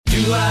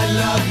Do I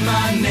love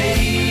my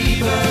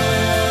neighbor?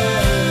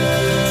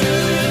 Do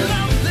you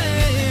love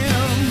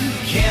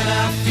them? Can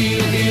I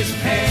feel his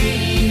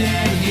pain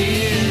and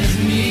his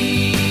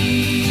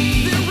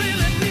need? They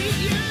really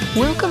need you.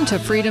 Welcome to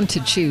Freedom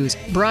to Choose,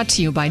 brought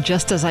to you by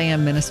Just As I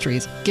Am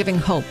Ministries, giving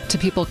hope to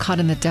people caught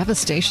in the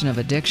devastation of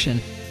addiction.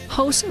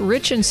 Hosts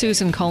Rich and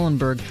Susan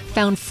Collenberg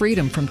found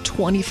freedom from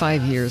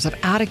 25 years of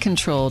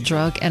out-of-control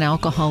drug and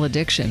alcohol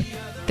addiction.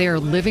 They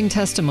are living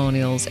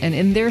testimonials, and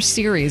in their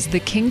series, The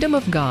Kingdom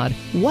of God,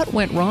 What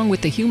Went Wrong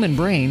with the Human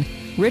Brain,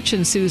 Rich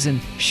and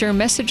Susan share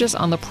messages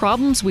on the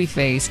problems we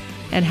face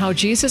and how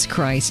Jesus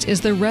Christ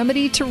is the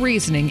remedy to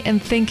reasoning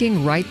and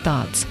thinking right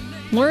thoughts.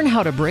 Learn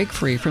how to break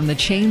free from the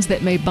chains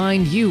that may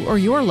bind you or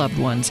your loved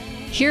ones.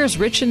 Here's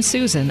Rich and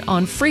Susan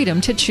on Freedom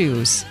to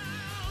Choose.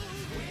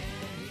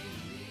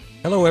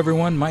 Hello,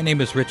 everyone. My name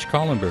is Rich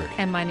Collenberg.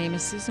 And my name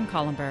is Susan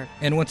Collenberg.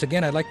 And once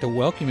again, I'd like to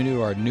welcome you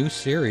to our new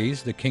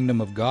series, The Kingdom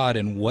of God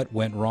and What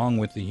Went Wrong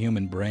with the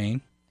Human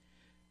Brain.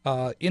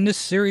 In this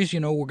series, we're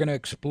going to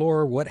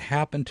explore what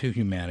happened to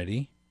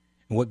humanity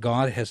and what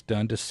God has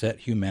done to set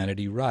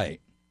humanity right.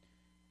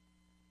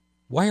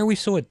 Why are we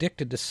so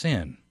addicted to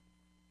sin?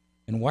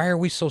 And why are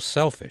we so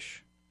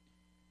selfish?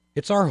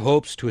 It's our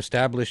hopes to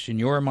establish in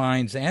your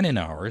minds and in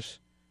ours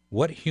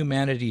what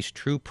humanity's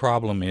true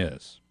problem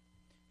is.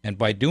 And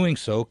by doing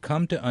so,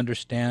 come to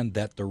understand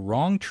that the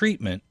wrong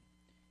treatment,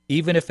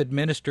 even if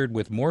administered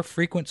with more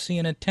frequency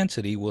and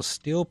intensity, will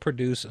still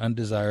produce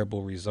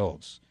undesirable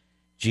results.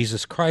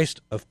 Jesus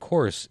Christ, of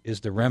course, is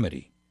the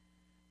remedy.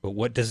 But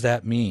what does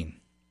that mean?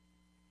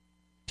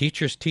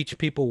 Teachers teach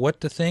people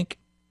what to think.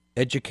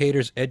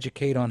 Educators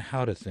educate on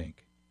how to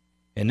think.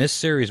 In this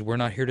series, we're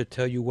not here to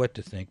tell you what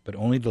to think, but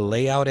only to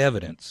lay out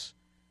evidence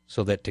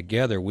so that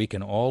together we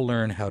can all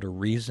learn how to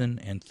reason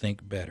and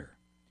think better.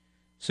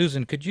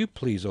 Susan, could you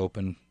please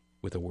open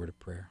with a word of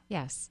prayer?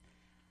 Yes.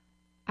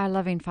 Our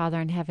loving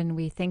Father in heaven,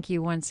 we thank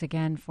you once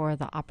again for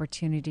the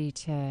opportunity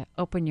to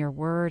open your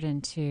word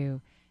and to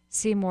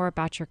see more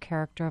about your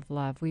character of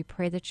love. We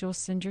pray that you'll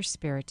send your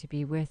Spirit to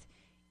be with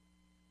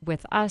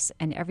us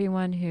and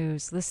everyone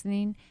who's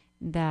listening,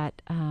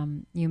 that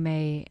you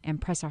may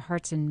impress our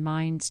hearts and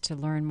minds to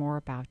learn more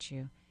about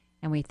you.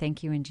 And we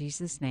thank you in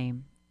Jesus'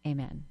 name.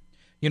 Amen.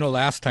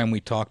 Last time we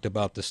talked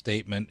about the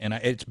statement, and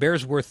it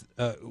bears worth,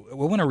 we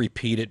want to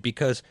repeat it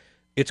because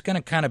it's going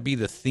to kind of be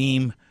the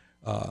theme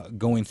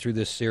going through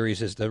this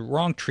series, is the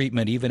wrong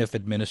treatment, even if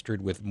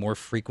administered with more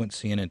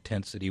frequency and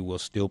intensity, will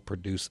still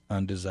produce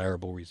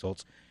undesirable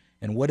results.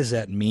 And what does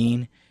that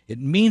mean? It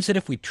means that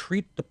if we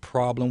treat the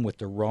problem with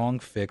the wrong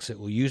fix, it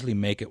will usually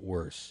make it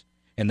worse.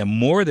 And the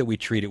more that we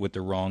treat it with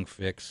the wrong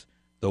fix,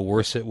 the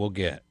worse it will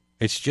get.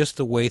 It's just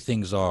the way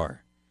things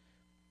are.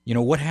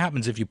 What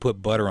happens if you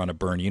put butter on a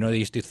burn? They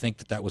used to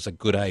think that was a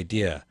good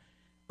idea.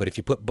 But if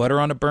you put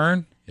butter on a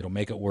burn, it'll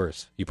make it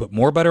worse. You put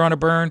more butter on a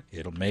burn,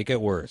 it'll make it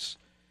worse.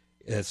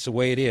 That's the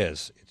way it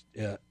is.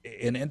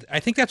 And I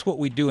think that's what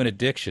we do in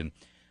addiction.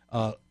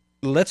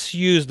 Let's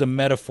use the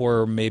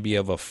metaphor maybe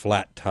of a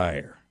flat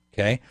tire,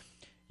 okay?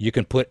 You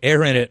can put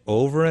air in it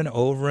over and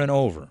over and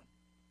over.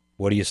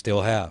 What do you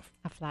still have?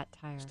 A flat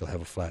tire. Still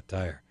have a flat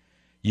tire.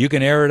 You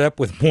can air it up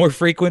with more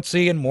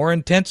frequency and more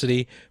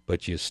intensity,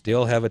 but you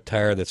still have a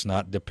tire that's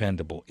not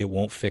dependable. It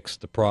won't fix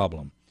the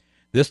problem.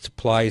 This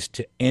applies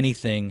to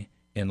anything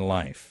in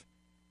life.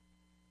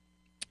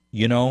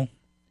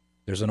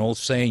 There's an old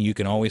saying, you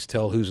can always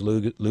tell who's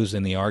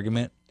losing the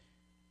argument.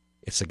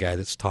 It's the guy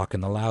that's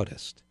talking the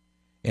loudest.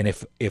 And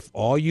if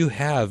all you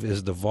have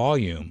is the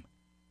volume,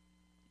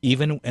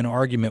 even an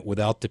argument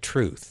without the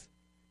truth,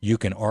 you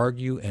can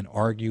argue and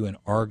argue and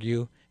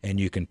argue, and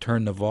you can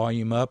turn the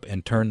volume up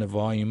and turn the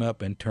volume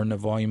up and turn the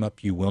volume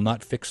up. You will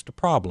not fix the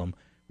problem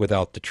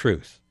without the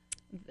truth.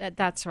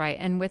 That's right.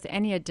 And with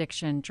any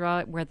addiction,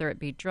 whether it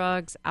be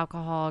drugs,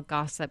 alcohol,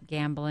 gossip,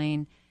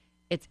 gambling,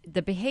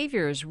 the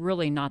behavior is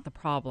really not the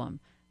problem.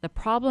 The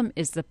problem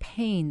is the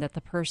pain that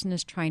the person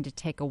is trying to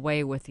take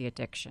away with the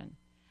addiction.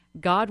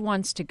 God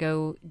wants to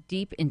go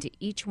deep into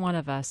each one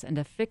of us and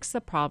to fix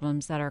the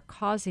problems that are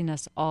causing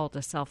us all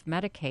to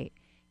self-medicate.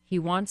 He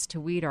wants to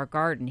weed our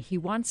garden. He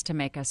wants to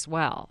make us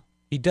well.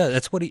 He does.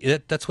 That's what he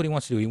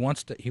wants to do. He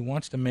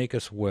wants to make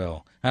us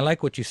well. I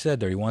like what you said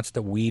there. He wants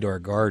to weed our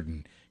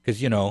garden because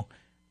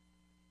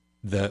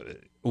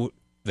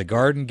the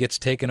garden gets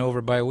taken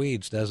over by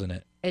weeds, doesn't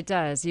it? It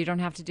does. You don't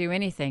have to do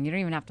anything. You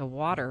don't even have to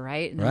water,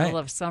 right? In the middle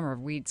of summer,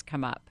 weeds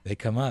come up. They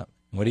come up.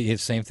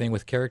 Same thing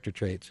with character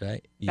traits,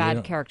 right?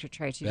 Bad character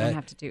traits. You don't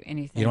have to do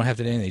anything. You don't have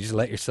to do anything. You just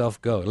let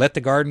yourself go. Let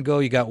the garden go.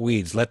 You got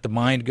weeds. Let the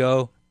mind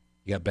go.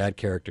 You got bad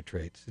character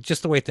traits. It's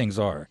just the way things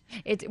are.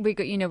 We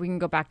can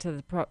go back to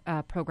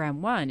the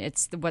program one.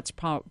 It's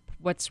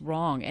what's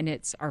wrong, and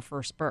it's our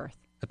first birth.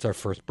 That's our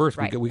first birth.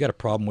 Right. We got a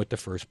problem with the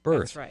first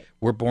birth. That's right.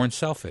 We're born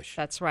selfish.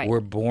 That's right. We're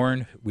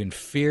born in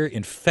fear,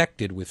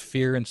 infected with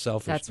fear and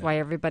selfishness. That's why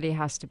everybody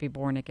has to be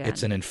born again.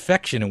 It's an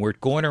infection, and we're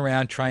going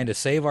around trying to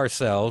save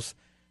ourselves,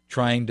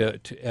 trying to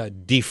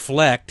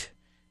deflect,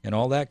 and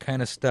all that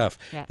kind of stuff.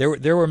 Yes.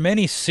 There were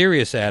many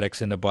serious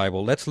addicts in the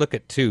Bible. Let's look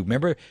at two.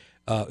 Remember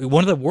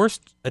One of the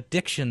worst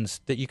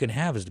addictions that you can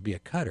have is to be a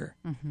cutter.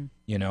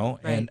 You know,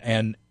 Right.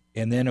 and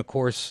then of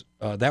course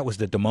that was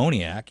the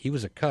demoniac. He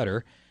was a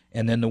cutter,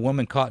 and then the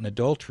woman caught in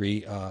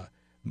adultery,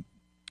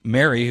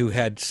 Mary, who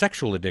had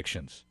sexual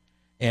addictions.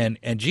 And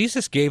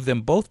Jesus gave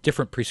them both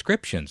different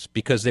prescriptions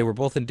because they were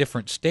both in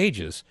different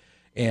stages.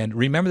 And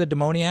remember the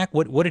demoniac?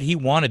 What did he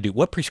want to do?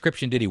 What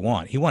prescription did he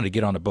want? He wanted to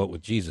get on a boat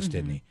with Jesus,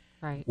 didn't he?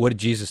 Right. What did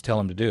Jesus tell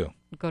him to do?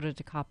 Go to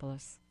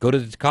Decapolis. Go to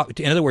the.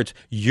 In other words,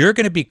 you're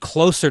going to be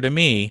closer to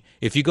me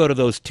if you go to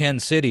those 10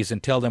 cities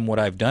and tell them what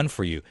I've done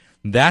for you.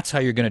 That's how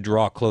you're going to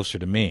draw closer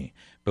to me.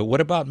 But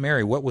what about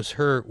Mary? What was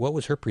her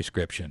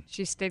prescription?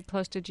 She stayed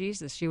close to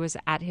Jesus. She was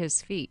at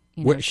his feet.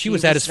 You Where know, she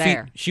was at his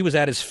there. feet. She was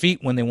at his feet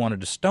when they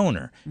wanted to stone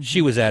her.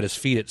 She was at his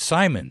feet at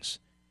Simon's,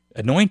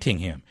 anointing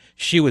him.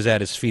 She was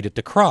at his feet at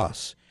the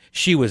cross.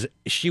 She was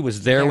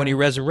there when he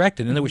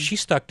resurrected. In other words, she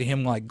stuck to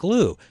him like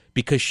glue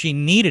because she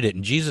needed it,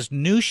 and Jesus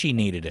knew she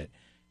needed it.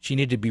 She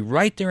needed to be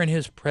right there in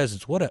his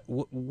presence.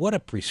 What a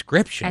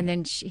prescription! And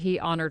then he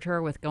honored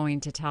her with going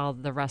to tell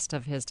the rest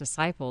of his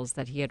disciples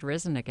that he had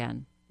risen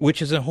again.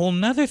 Which is a whole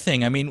nother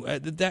thing. I mean,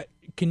 that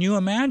can you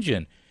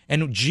imagine?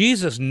 And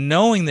Jesus,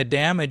 knowing the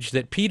damage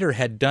that Peter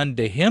had done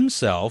to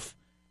himself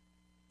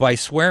by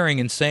swearing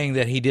and saying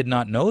that he did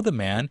not know the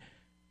man,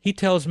 he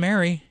tells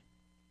Mary,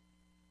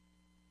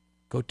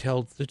 go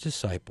tell the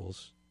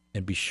disciples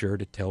and be sure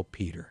to tell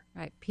Peter.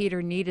 Right.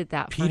 Peter needed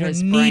that for Peter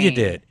his needed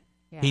brain. it.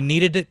 Yeah. He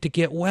needed it to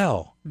get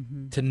well,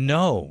 to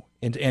know.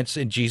 And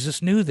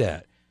Jesus knew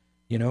that.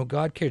 You know,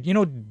 God cared. You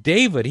know,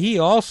 David, he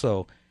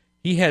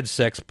had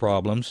sex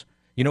problems.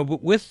 You know,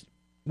 but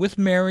with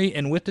Mary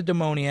and with the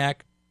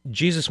demoniac,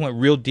 Jesus went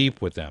real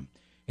deep with them.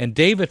 And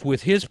David,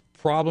 with his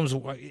problems,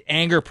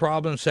 anger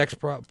problems, sex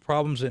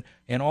problems,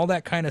 and all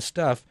that kind of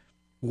stuff,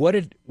 what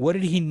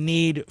did he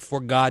need for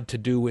God to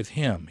do with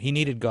him? He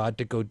needed God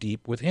to go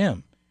deep with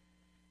him.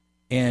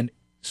 And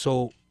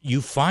so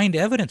you find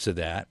evidence of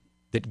that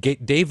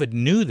David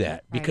knew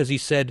that because he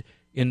said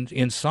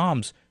in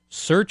Psalms,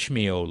 "Search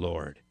me, O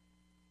Lord,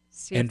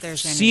 See and if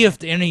there's see if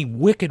there's any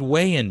wicked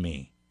way in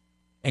me,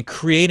 and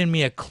create in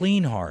me a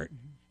clean heart,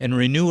 and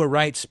renew a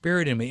right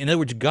spirit in me." In other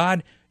words,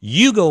 God,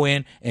 you go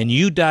in and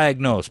you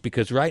diagnose,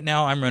 because right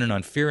now I'm running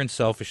on fear and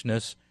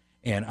selfishness,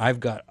 and I've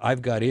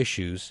got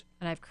issues.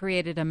 And I've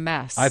created a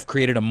mess. I've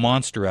created a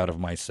monster out of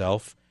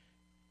myself.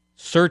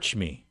 Search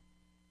me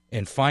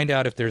and find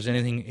out if there's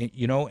anything,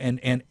 you know,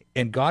 and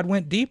God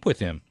went deep with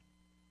him.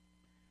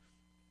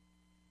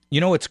 You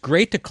know, it's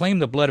great to claim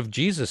the blood of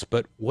Jesus,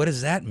 but what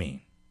does that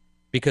mean?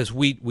 Because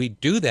we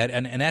do that,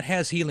 and that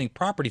has healing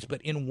properties, but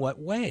in what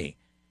way?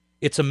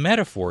 It's a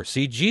metaphor.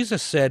 See,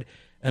 Jesus said,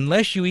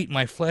 unless you eat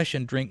my flesh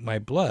and drink my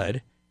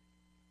blood,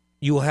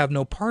 you will have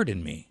no part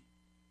in me.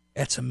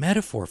 That's a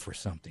metaphor for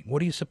something. What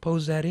do you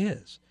suppose that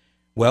is?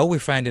 Well, we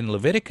find in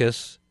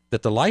Leviticus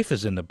that the life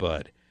is in the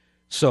blood.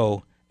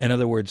 So, in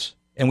other words,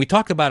 and we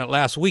talked about it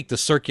last week, the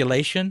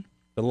circulation,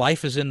 the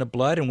life is in the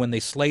blood, and when they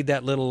slayed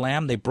that little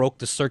lamb, they broke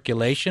the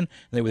circulation,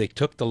 and they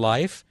took the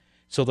life.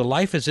 So the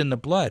life is in the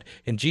blood.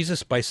 And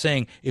Jesus, by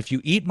saying, if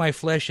you eat my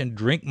flesh and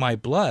drink my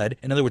blood,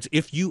 in other words,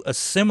 if you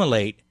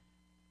assimilate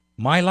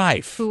my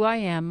life, who I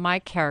am, my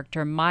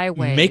character, my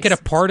ways, make it a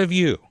part of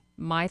you,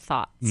 my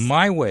thoughts,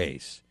 my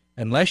ways,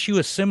 unless you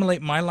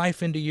assimilate my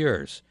life into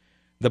yours.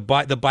 The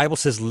Bible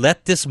says,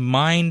 let this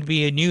mind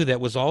be in you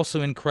that was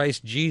also in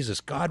Christ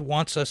Jesus. God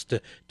wants us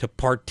to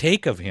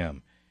partake of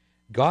him.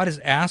 God is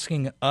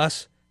asking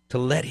us to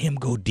let him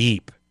go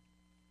deep.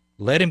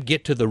 Let him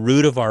get to the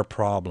root of our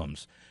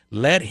problems.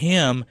 Let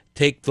him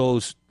take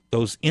those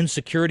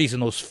insecurities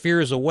and those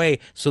fears away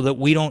so that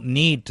we don't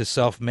need to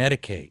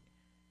self-medicate.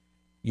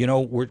 You know,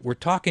 we're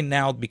talking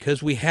now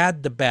because we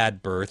had the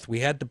bad birth.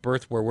 We had the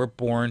birth where we're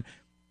born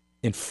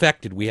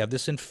infected. We have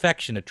this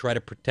infection to try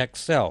to protect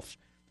self.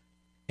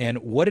 And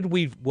what did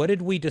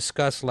we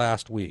discuss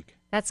last week?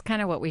 That's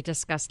kind of what we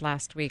discussed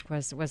last week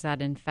was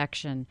that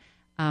infection.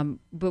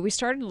 But we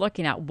started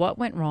looking at what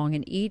went wrong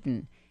in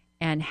Eden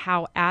and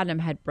how Adam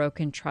had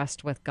broken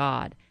trust with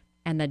God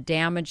and the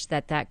damage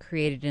that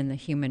created in the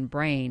human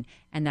brain,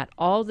 and that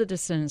all the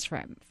descendants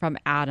from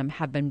Adam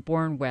have been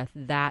born with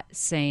that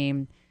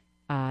same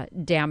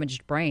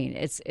damaged brain.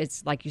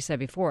 It's like you said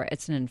before,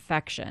 it's an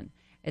infection.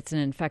 It's an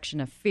infection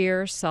of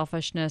fear,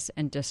 selfishness,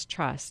 and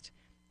distrust.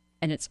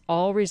 And it's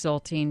all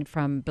resulting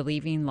from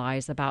believing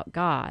lies about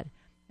God.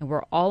 And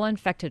we're all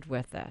infected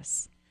with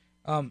this.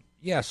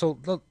 Yeah,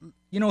 so,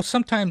 you know,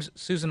 sometimes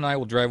Susan and I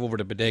will drive over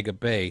to Bodega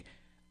Bay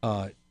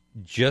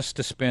just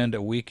to spend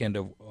a weekend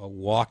of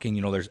walking.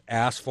 You know, there's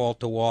asphalt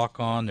to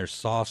walk on, there's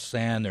soft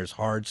sand, there's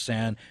hard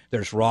sand,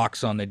 there's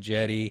rocks on the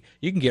jetty.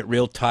 You can get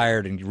real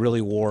tired and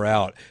really wore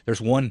out.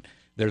 There's one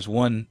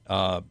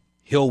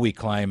hill we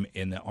climb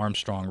in the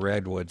Armstrong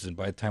Redwoods, and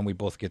by the time we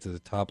both get to the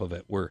top of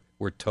it,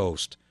 we're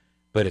toast.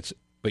 But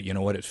you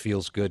know what? It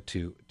feels good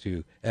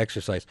to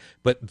exercise.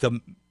 But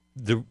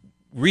the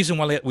reason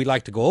why we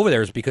like to go over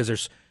there is because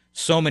there's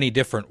so many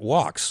different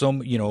walks.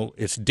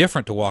 It's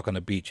different to walk on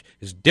the beach.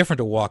 It's different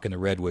to walk in the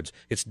redwoods.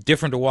 It's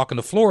different to walk on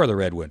the floor of the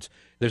redwoods.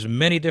 There's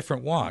many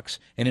different walks.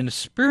 And in a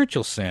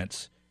spiritual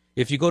sense,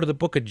 if you go to the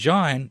book of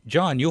John,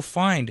 you'll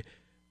find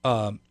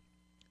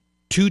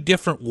two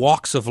different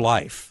walks of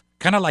life,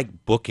 kind of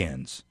like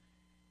bookends.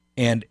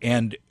 And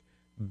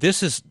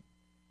this is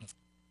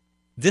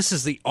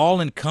the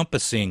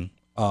all-encompassing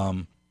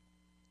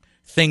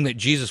thing that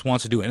Jesus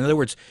wants to do. In other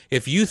words,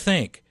 if you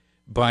think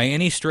by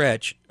any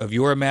stretch of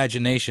your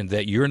imagination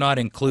that you're not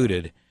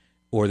included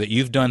or that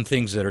you've done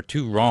things that are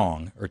too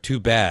wrong or too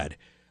bad,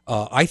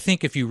 I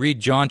think if you read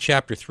John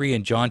chapter 3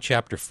 and John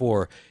chapter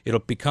 4, it'll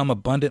become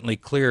abundantly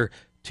clear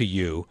to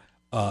you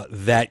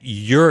that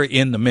you're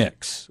in the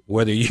mix,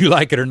 whether you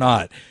like it or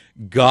not.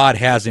 God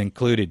has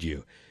included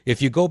you.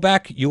 If you go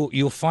back,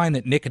 you'll find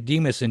that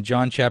Nicodemus in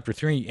John chapter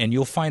 3, and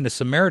you'll find the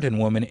Samaritan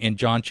woman in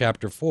John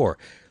chapter 4.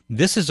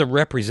 This is a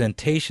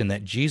representation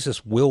that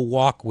Jesus will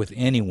walk with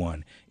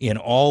anyone in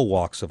all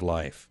walks of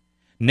life.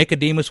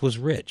 Nicodemus was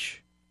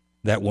rich.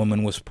 That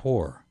woman was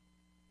poor.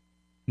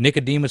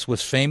 Nicodemus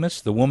was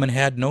famous. The woman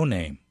had no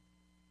name.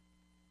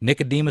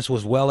 Nicodemus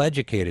was well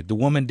educated. The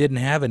woman didn't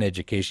have an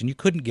education. You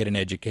couldn't get an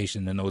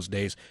education in those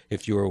days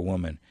if you were a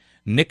woman.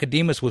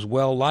 Nicodemus was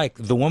well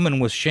liked. The woman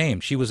was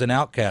shamed. She was an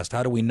outcast.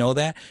 How do we know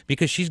that?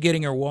 Because she's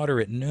getting her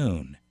water at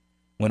noon.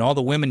 When all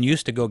the women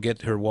used to go get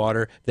their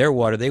water,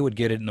 they would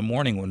get it in the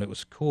morning when it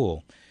was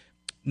cool.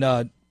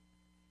 Now,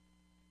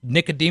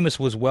 Nicodemus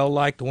was well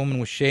liked. The woman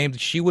was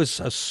shamed. She was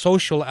a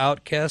social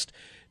outcast.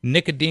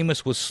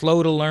 Nicodemus was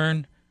slow to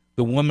learn.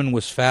 The woman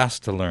was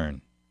fast to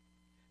learn.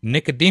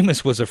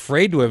 Nicodemus was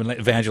afraid to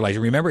evangelize.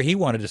 Remember, he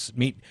wanted to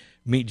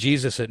meet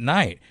Jesus at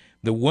night.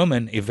 The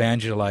woman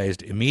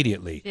evangelized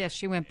immediately. Yes,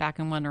 she went back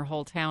and won her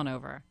whole town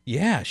over.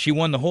 Yeah, she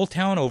won the whole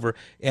town over.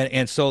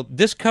 And so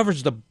this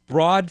covers the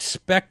broad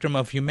spectrum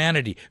of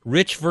humanity.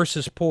 Rich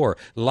versus poor,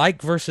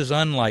 like versus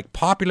unlike,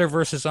 popular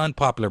versus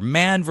unpopular,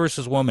 man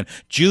versus woman,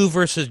 Jew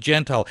versus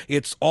Gentile.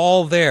 It's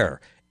all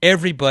there.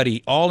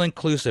 Everybody, all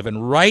inclusive.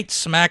 And right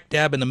smack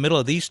dab in the middle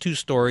of these two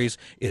stories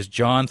is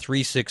John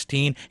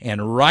 3:16.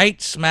 And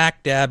right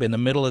smack dab in the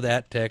middle of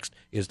that text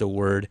is the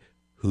word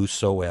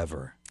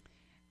whosoever.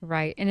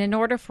 Right. And in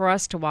order for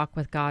us to walk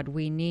with God,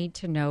 we need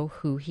to know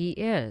who he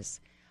is.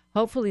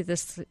 Hopefully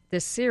this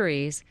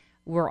series,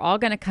 we're all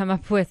going to come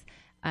up with,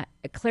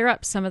 clear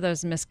up some of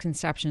those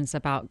misconceptions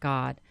about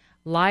God.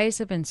 Lies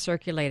have been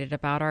circulated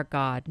about our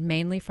God,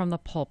 mainly from the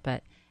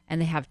pulpit, and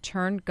they have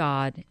turned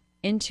God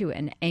into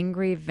an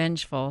angry,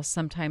 vengeful,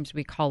 sometimes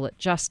we call it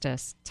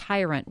justice,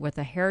 tyrant with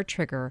a hair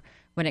trigger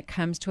when it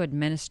comes to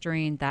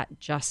administering that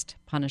just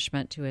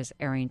punishment to his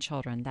erring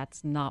children.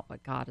 That's not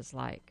what God is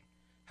like.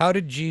 How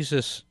did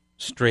Jesus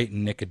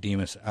straighten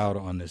Nicodemus out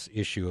on this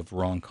issue of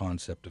wrong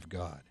concept of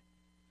God?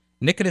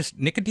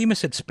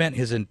 Nicodemus had spent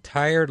his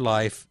entire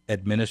life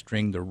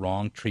administering the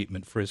wrong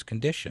treatment for his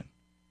condition.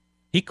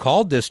 He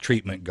called this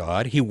treatment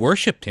God, he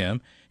worshiped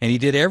him, and he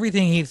did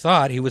everything he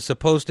thought he was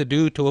supposed to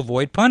do to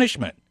avoid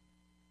punishment.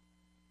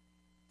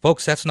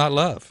 Folks, that's not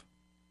love.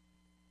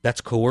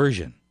 That's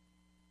coercion.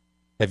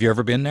 Have you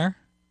ever been there?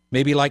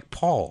 Maybe like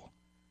Paul.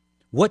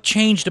 What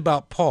changed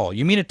about Paul?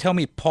 You mean to tell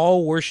me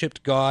Paul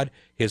worshipped God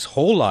his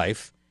whole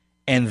life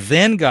and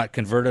then got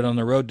converted on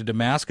the road to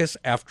Damascus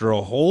after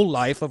a whole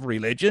life of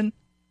religion?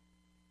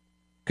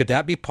 Could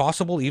that be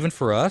possible even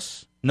for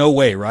us? No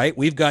way, right?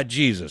 We've got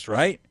Jesus,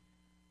 right?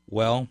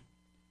 Well,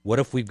 what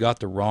if we've got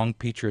the wrong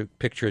picture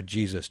of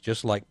Jesus,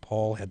 just like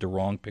Paul had the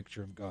wrong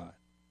picture of God?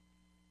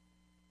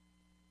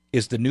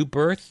 Is the new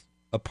birth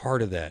a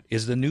part of that?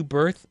 Is the new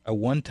birth a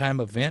one-time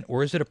event,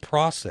 or is it a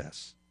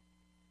process?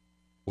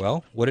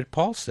 Well, what did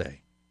Paul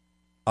say?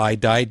 I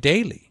die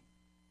daily.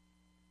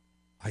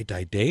 I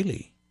die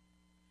daily.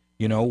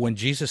 You know, when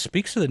Jesus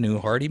speaks of the new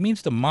heart, he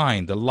means the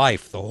mind, the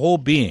life, the whole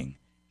being.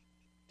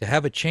 To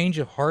have a change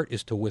of heart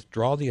is to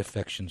withdraw the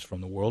affections from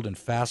the world and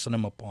fasten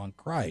them upon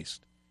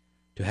Christ.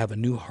 To have a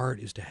new heart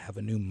is to have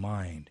a new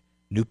mind,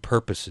 new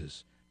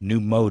purposes, new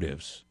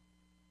motives.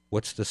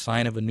 What's the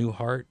sign of a new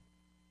heart?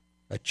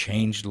 A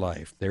changed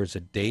life. There's a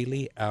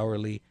daily,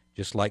 hourly,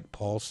 just like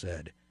Paul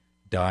said,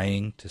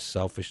 dying to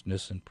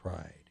selfishness and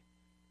pride.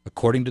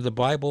 According to the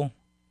Bible,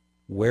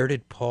 where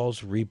did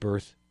Paul's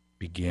rebirth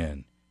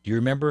begin? Do you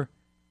remember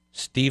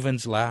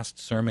Stephen's last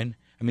sermon?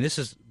 I mean, this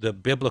is the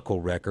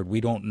biblical record.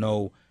 We don't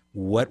know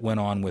what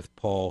went on with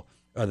Paul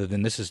other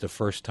than this is the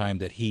first time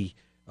that he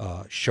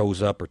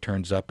shows up or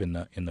turns up in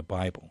the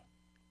Bible.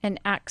 In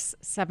Acts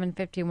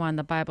 7:51,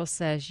 the Bible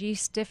says, "Ye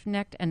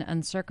stiff-necked and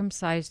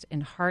uncircumcised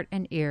in heart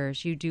and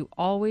ears, you do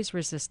always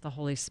resist the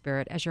Holy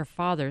Spirit, as your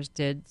fathers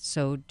did,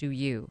 so do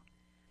you.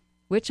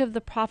 Which of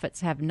the prophets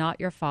have not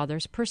your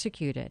fathers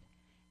persecuted?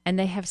 And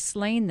they have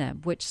slain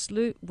them, which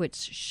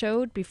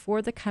showed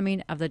before the coming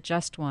of the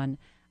Just One,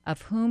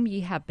 of whom ye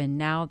have been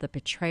now the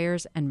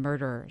betrayers and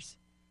murderers,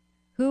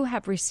 who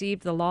have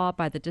received the law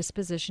by the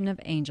disposition of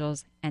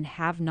angels, and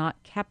have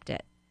not kept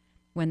it.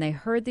 When they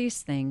heard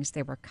these things,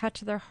 they were cut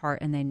to their heart,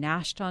 and they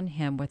gnashed on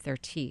him with their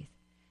teeth.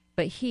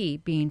 But he,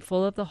 being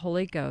full of the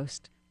Holy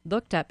Ghost,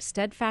 looked up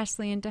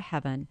steadfastly into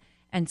heaven,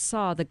 and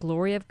saw the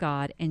glory of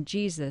God and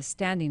Jesus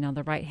standing on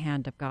the right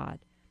hand of God,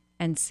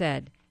 and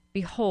said,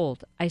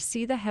 Behold, I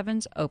see the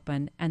heavens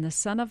open, and the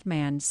Son of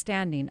Man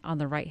standing on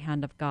the right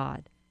hand of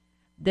God.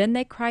 Then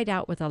they cried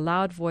out with a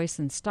loud voice,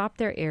 and stopped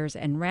their ears,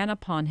 and ran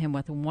upon him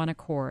with one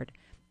accord,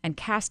 and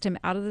cast him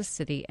out of the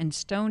city, and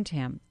stoned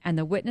him. And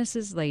the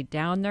witnesses laid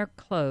down their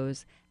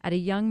clothes at a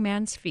young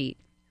man's feet,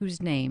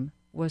 whose name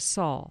was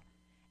Saul.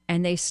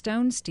 And they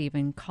stoned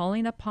Stephen,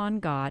 calling upon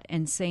God,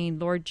 and saying,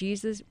 Lord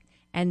Jesus,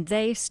 and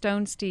they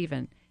stoned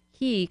Stephen,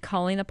 he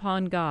calling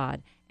upon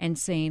God, and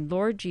saying,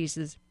 Lord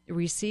Jesus,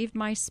 receive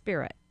my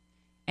spirit.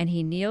 And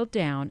he kneeled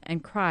down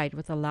and cried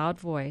with a loud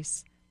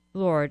voice,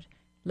 Lord,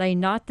 lay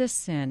not this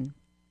sin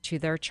to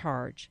their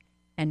charge.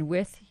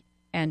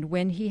 And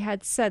when he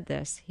had said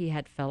this, he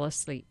had fell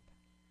asleep.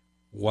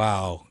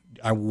 Wow.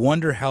 I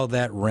wonder how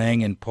that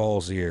rang in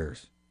Paul's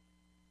ears.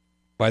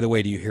 By the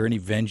way, do you hear any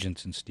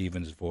vengeance in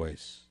Stephen's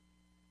voice?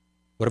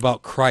 What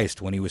about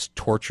Christ when he was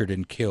tortured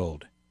and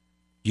killed?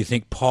 Do you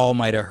think Paul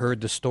might have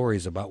heard the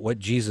stories about what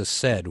Jesus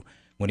said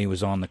when he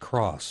was on the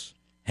cross,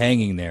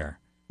 hanging there,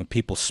 when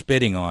people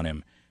spitting on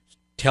him,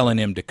 telling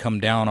him to come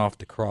down off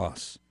the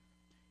cross?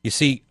 You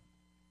see,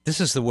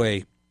 this is the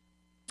way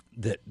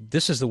that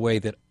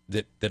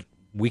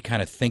we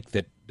kind of think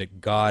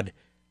that God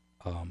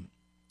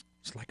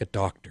is like a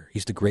doctor.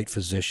 He's the great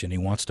physician. He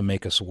wants to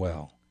make us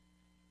well.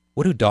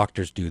 What do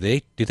doctors do?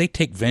 Do they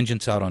take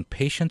vengeance out on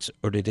patients,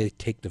 or do they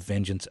take the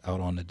vengeance out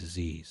on the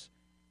disease?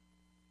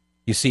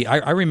 You see,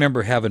 I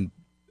remember having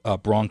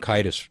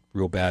bronchitis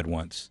real bad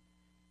once,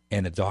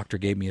 and the doctor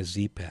gave me a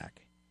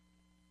Z-Pack,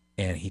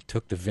 and he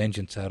took the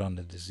vengeance out on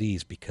the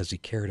disease because he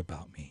cared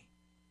about me.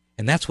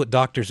 And that's what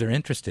doctors are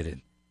interested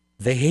in.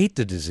 They hate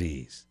the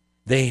disease.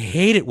 They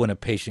hate it when a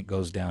patient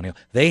goes downhill.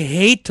 They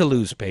hate to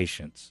lose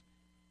patients.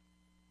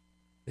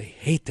 They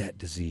hate that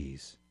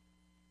disease.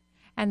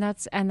 And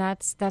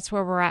that's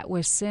where we're at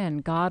with sin.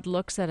 God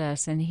looks at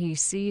us and he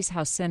sees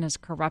how sin has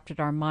corrupted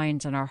our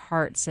minds and our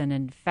hearts and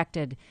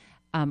infected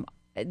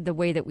the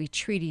way that we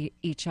treat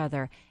each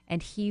other.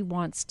 And he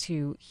wants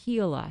to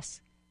heal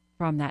us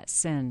from that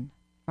sin,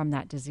 from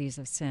that disease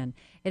of sin.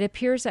 It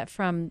appears that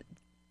from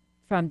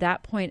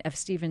that point of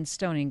Stephen's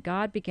stoning,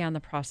 God began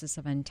the process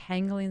of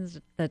untangling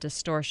the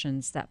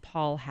distortions that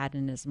Paul had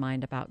in his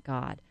mind about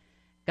God.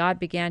 God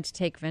began to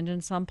take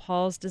vengeance on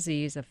Paul's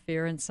disease of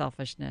fear and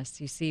selfishness.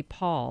 You see,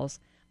 Paul's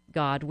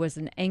God was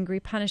an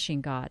angry,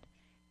 punishing God.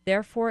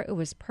 Therefore, it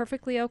was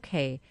perfectly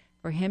okay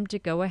for him to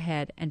go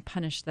ahead and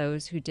punish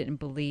those who didn't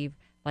believe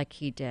like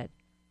he did.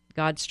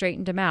 God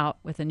straightened him out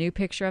with a new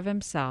picture of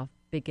himself,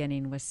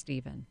 beginning with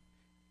Stephen.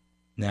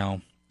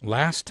 Now,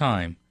 last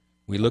time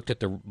we looked at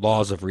the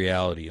laws of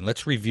reality, and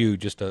let's review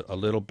just a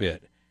little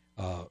bit,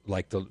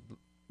 like the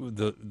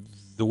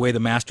way the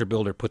master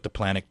builder put the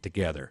planet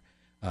together.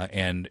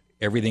 And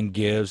everything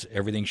gives,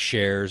 everything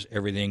shares,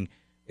 everything.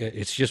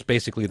 It's just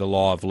basically the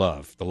law of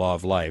love, the law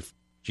of life.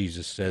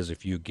 Jesus says,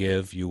 if you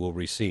give, you will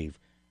receive.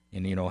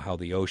 And you know how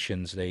the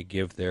oceans,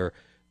 the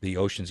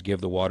oceans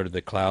give the water to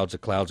the clouds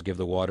give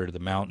the water to the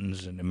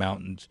mountains, and the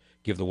mountains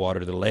give the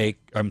water to the lake.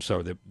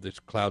 The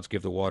clouds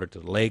give the water to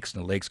the lakes,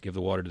 and the lakes give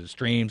the water to the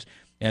streams,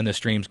 and the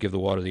streams give the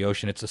water to the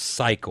ocean. It's a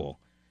cycle.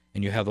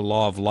 And you have the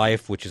law of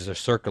life, which is a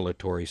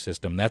circulatory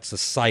system. That's the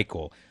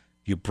cycle.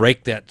 You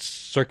break that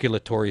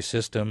circulatory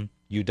system,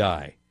 you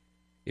die.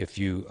 If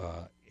you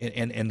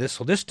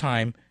this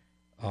time,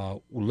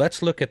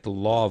 let's look at the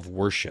law of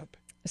worship.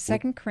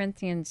 2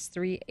 Corinthians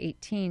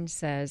 3:18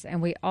 says,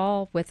 "And we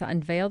all, with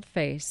unveiled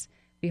face,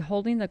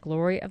 beholding the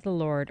glory of the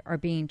Lord, are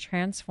being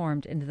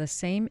transformed into the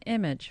same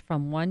image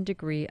from one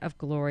degree of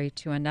glory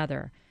to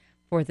another.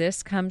 For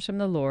this comes from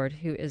the Lord,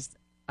 who is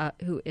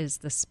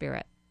the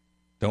Spirit."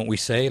 Don't we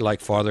say,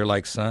 like father,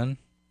 like son?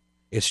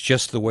 It's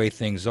just the way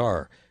things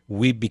are.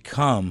 We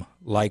become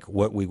like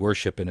what we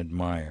worship and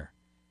admire.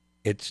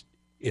 It's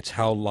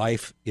how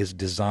life is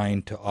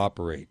designed to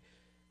operate.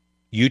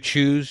 You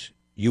choose,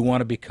 you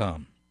want to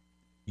become.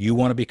 You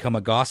want to become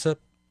a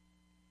gossip?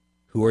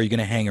 Who are you going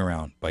to hang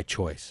around by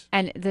choice?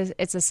 And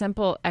it's a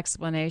simple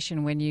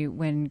explanation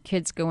when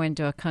kids go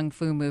into a kung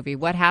fu movie.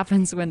 What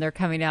happens when they're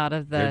coming out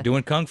of They're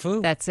doing kung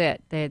fu. That's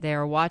it. They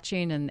are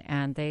watching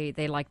and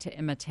they like to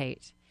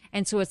imitate.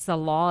 And so it's the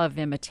law of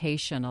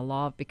imitation, a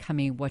law of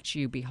becoming what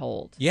you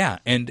behold. Yeah,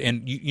 and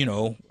you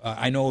know,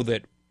 I know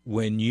that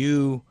when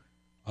you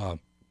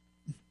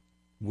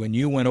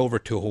went over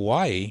to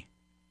Hawaii,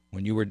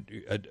 when you were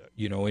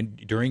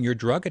during your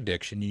drug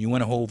addiction, you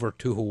went over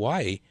to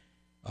Hawaii.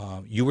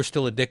 You were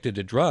still addicted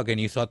to drug, and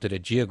you thought that a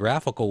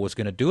geographical was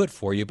going to do it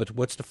for you. But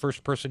what's the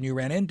first person you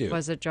ran into?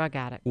 Was a drug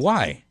addict.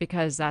 Why?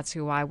 Because that's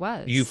who I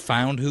was. You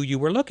found who you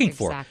were looking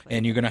for,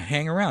 and you're going to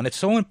hang around. It's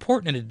so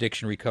important in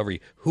addiction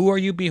recovery. Who are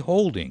you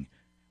beholding?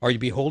 Are you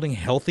beholding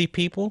healthy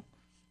people?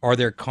 Are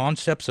their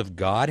concepts of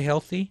God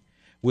healthy?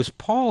 Was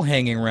Paul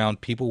hanging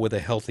around people with a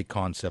healthy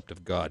concept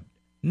of God?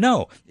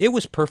 No, it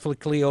was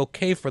perfectly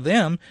okay for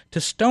them to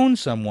stone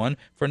someone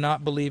for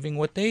not believing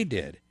what they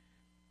did.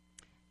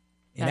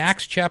 In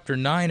Acts chapter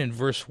 9 and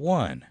verse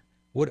 1,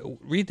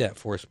 Read that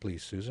for us,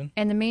 please, Susan.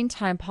 In the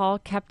meantime, Paul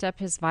kept up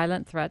his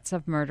violent threats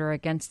of murder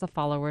against the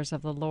followers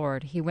of the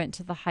Lord. He went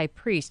to the high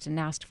priest and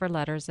asked for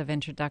letters of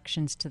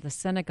introductions to the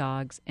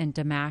synagogues in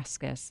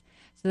Damascus,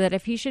 so that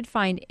if he should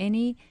find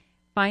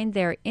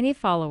there any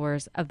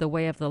followers of the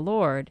way of the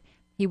Lord,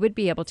 he would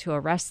be able to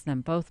arrest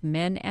them, both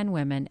men and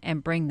women,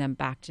 and bring them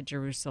back to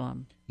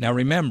Jerusalem. Now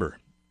remember,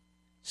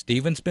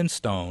 Stephen's been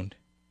stoned,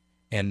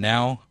 and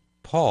now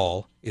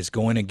Paul is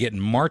going and getting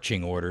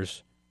marching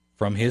orders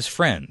from his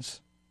friends.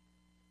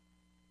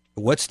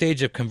 What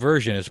stage of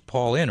conversion is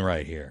Paul in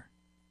right here?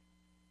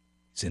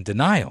 He's in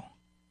denial.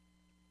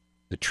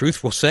 The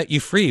truth will set you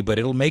free, but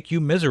it'll make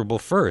you miserable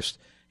first.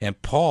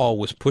 And Paul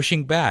was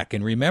pushing back.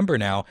 And remember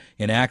now,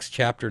 in Acts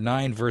chapter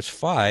 9, verse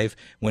 5,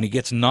 when he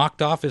gets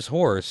knocked off his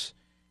horse,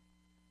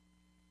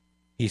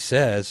 he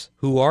says,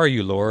 "Who are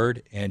you,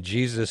 Lord?" And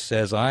Jesus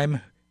says,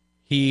 "I'm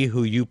he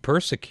who you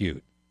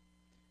persecute."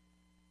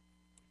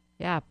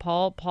 Yeah,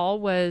 Paul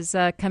was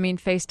coming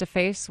face to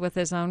face with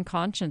his own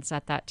conscience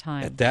at that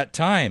time. At that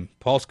time,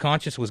 Paul's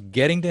conscience was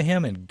getting to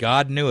him, and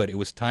God knew it. It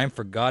was time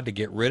for God to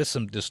get rid of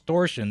some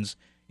distortions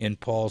in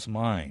Paul's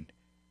mind.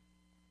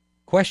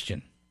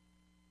 Question: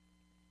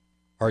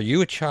 are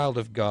you a child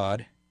of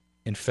God,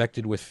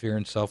 infected with fear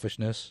and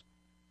selfishness,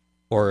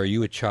 or are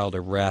you a child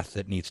of wrath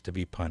that needs to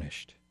be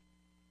punished?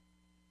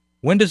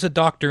 When does a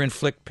doctor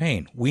inflict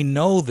pain? We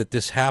know that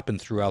this happened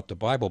throughout the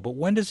Bible, but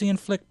when does he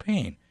inflict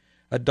pain?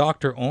 A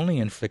doctor only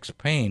inflicts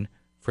pain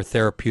for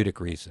therapeutic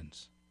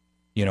reasons.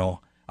 You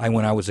know,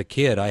 when I was a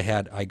kid,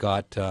 I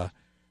got this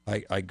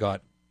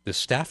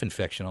staph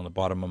infection on the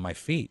bottom of my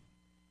feet,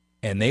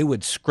 and they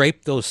would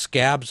scrape those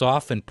scabs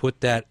off and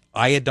put that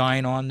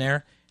iodine on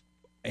there,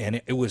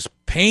 and it was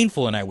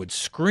painful, and I would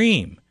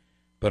scream.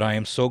 But I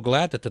am so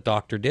glad that the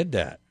doctor did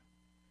that.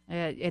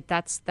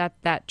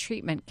 That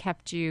treatment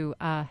kept you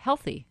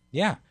healthy.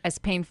 Yeah. As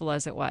painful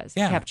as it was,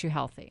 yeah. It kept you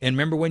healthy. And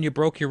remember when you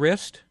broke your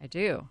wrist? I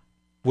do.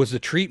 Was the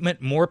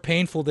treatment more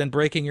painful than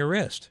breaking your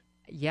wrist?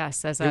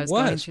 Yes, as I was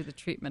going through the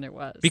treatment, it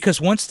was. Because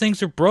once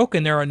things are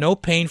broken, there are no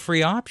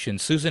pain-free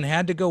options. Susan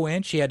had to go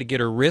in. She had to get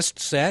her wrist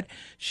set.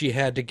 She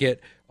had to go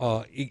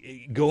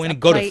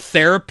to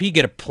therapy,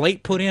 get a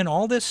plate put in,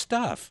 all this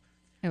stuff.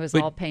 It was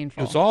all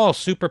painful. It was all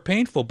super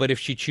painful. But if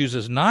she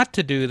chooses not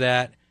to do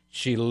that,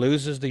 she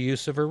loses the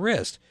use of her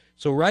wrist.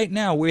 So right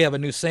now we have a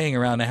new saying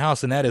around the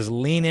house, and that is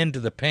lean into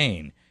the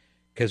pain.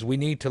 Because we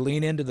need to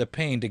lean into the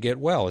pain to get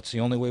well. It's the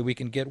only way we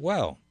can get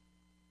well.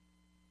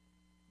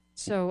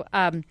 So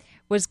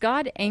was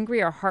God angry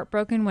or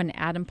heartbroken when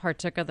Adam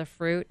partook of the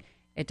fruit?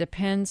 It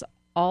depends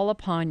all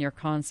upon your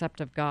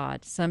concept of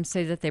God. Some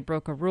say that they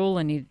broke a rule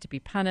and needed to be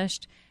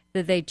punished.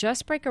 Did they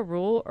just break a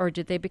rule, or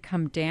did they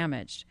become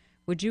damaged?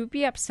 Would you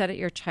be upset at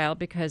your child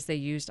because they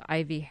used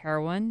IV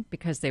heroin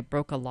because they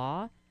broke a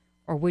law?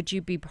 Or would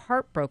you be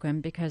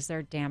heartbroken because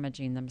they're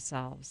damaging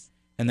themselves?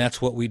 And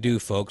that's what we do,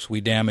 folks. We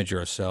damage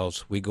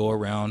ourselves. We go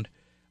around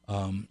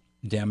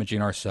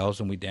damaging ourselves,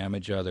 and we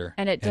damage others.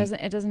 And it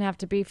doesn't have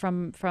to be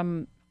from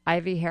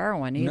IV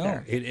heroin either.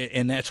 No,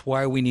 and that's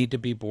why we need to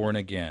be born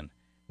again.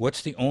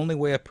 What's the only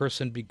way a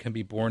person can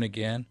be born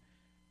again?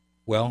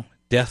 Well,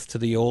 death to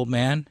the old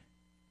man,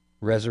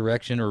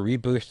 resurrection or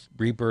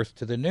rebirth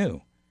to the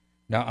new.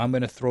 Now, I'm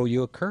going to throw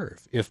you a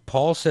curve. If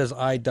Paul says,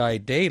 "I die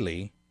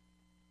daily,"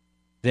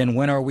 then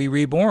when are we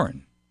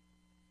reborn?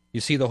 You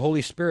see, the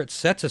Holy Spirit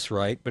sets us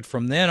right, but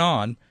from then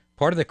on,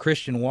 part of the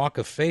Christian walk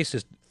of faith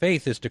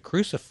is to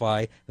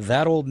crucify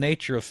that old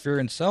nature of fear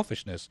and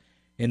selfishness.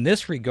 In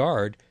this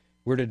regard,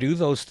 we're to do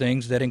those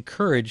things that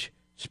encourage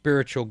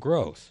spiritual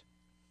growth.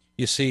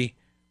 You see,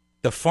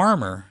 the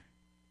farmer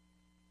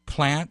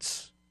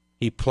plants,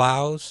 he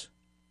plows,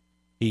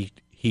 he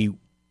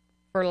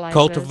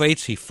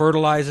cultivates, he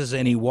fertilizes,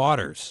 and he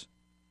waters.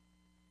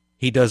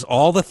 He does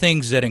all the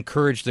things that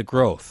encourage the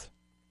growth.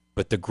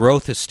 But the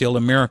growth is still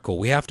a miracle.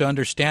 We have to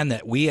understand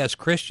that we as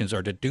Christians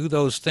are to do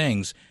those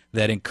things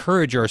that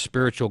encourage our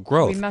spiritual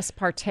growth. We must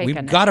partake in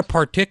it. We've got to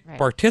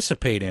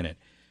participate in it.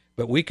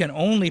 But we can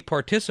only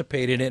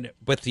participate in it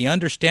with the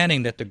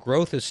understanding that the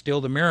growth is still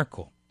the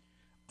miracle.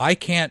 I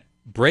can't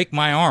break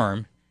my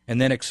arm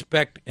and then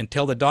expect and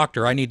tell the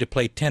doctor I need to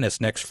play tennis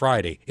next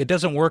Friday. It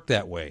doesn't work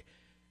that way.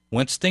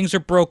 Once things are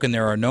broken,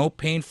 there are no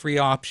pain-free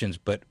options,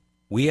 but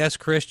we as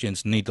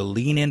Christians need to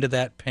lean into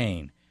that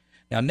pain.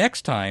 Now,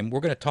 next time, we're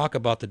going to talk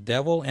about the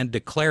devil and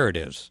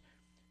declaratives.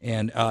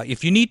 And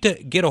if you need to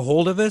get a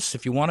hold of us,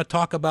 if you want to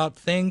talk about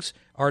things,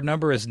 our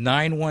number is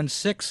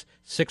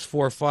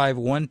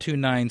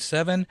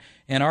 916-645-1297,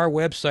 and our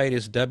website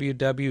is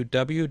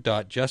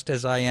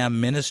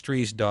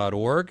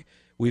www.justasiamministries.org.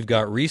 We've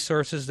got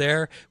resources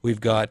there. We've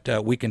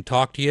got we can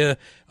talk to you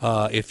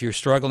if you're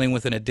struggling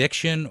with an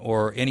addiction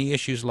or any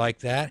issues like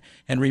that.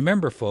 And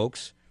remember,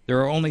 folks,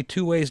 there are only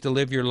two ways to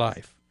live your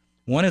life.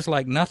 One is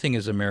like nothing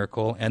is a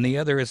miracle, and the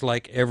other is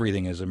like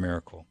everything is a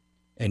miracle.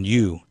 And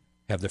you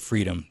have the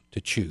freedom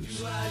to choose.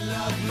 Do I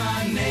love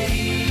my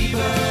neighbor?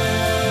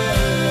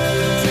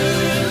 Do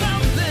you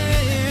love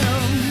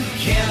them?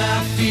 Can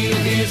I feel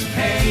his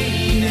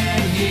pain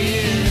and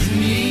his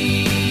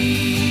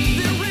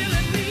need? They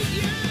really need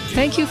you.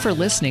 Thank you for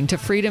listening to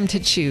Freedom to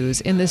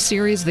Choose in the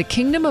series The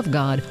Kingdom of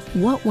God,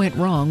 What Went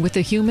Wrong with the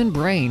Human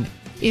Brain?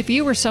 If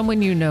you or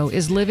someone you know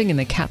is living in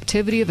the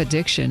captivity of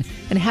addiction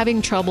and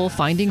having trouble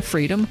finding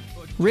freedom,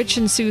 Rich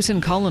and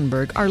Susan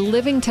Cullenberg are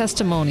living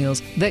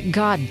testimonials that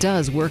God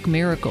does work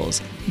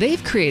miracles.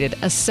 They've created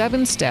a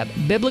 7-step,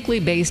 biblically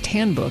based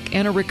handbook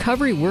and a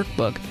recovery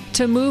workbook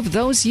to move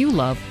those you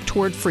love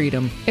toward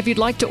freedom. If you'd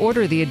like to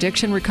order the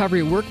Addiction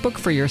Recovery Workbook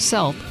for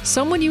yourself,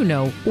 someone you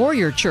know, or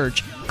your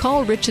church,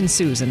 call Rich and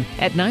Susan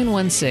at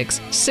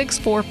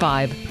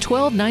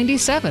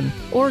 916-645-1297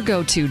 or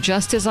go to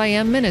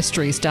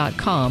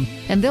justasIamministries.com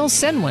and they'll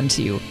send one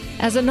to you.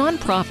 As a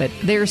nonprofit,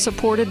 they are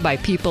supported by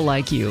people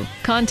like you.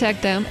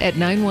 Contact them at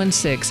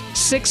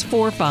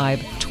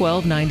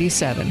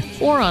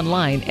 916-645-1297 or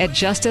online at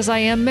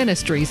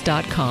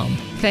justasIamministries.com.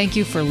 Thank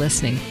you for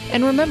listening.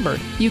 And remember,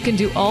 you can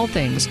do all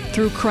things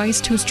through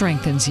Christ who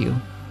strengthens you.